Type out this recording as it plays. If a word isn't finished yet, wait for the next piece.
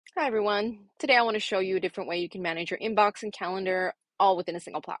Hi everyone. Today I want to show you a different way you can manage your inbox and calendar all within a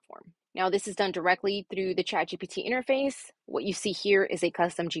single platform. Now this is done directly through the ChatGPT interface. What you see here is a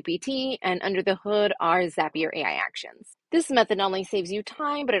custom GPT, and under the hood are Zapier AI actions. This method not only saves you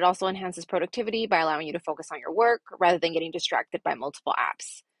time, but it also enhances productivity by allowing you to focus on your work rather than getting distracted by multiple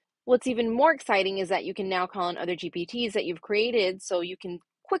apps. What's even more exciting is that you can now call on other GPTs that you've created, so you can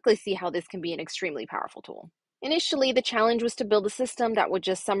quickly see how this can be an extremely powerful tool. Initially, the challenge was to build a system that would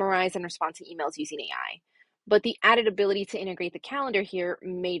just summarize and respond to emails using AI. But the added ability to integrate the calendar here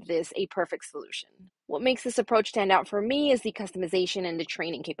made this a perfect solution. What makes this approach stand out for me is the customization and the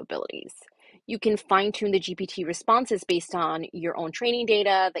training capabilities. You can fine tune the GPT responses based on your own training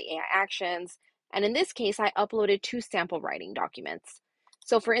data, the AI actions, and in this case, I uploaded 2 sample writing documents.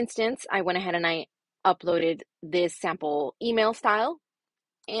 So, for instance, I went ahead and I uploaded this sample email style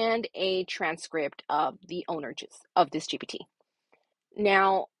and a transcript of the owner of this GPT.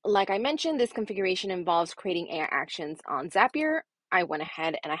 Now, like I mentioned, this configuration involves creating AI actions on Zapier. I went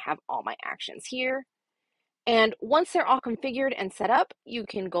ahead and I have all my actions here. And once they're all configured and set up, you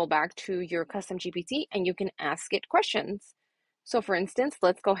can go back to your custom GPT and you can ask it questions. So for instance,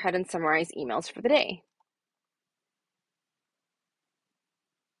 let's go ahead and summarize emails for the day.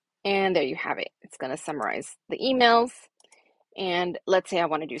 And there you have it. It's going to summarize the emails. And let's say I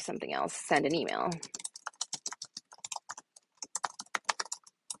want to do something else, send an email.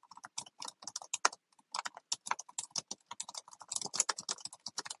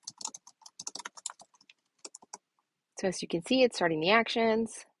 So as you can see, it's starting the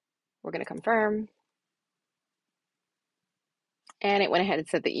actions. We're going to confirm. And it went ahead and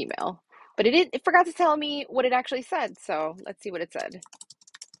sent the email. But it forgot to tell me what it actually said. So let's see what it said.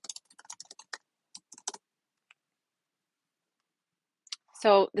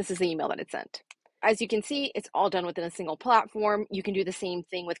 So this is the email that it sent. As you can see, it's all done within a single platform. You can do the same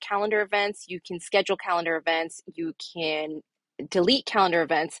thing with calendar events. You can schedule calendar events. You can delete calendar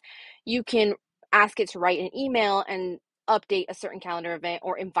events. You can ask it to write an email and update a certain calendar event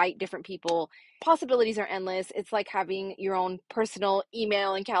or invite different people. Possibilities are endless. It's like having your own personal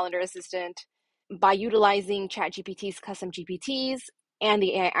email and calendar assistant. By utilizing ChatGPT's custom GPTs and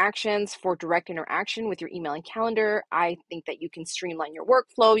the AI actions for direct interaction with your email and calendar, I think that you can streamline your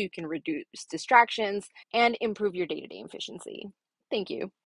workflow, you can reduce distractions, and improve your day-to-day efficiency. Thank you.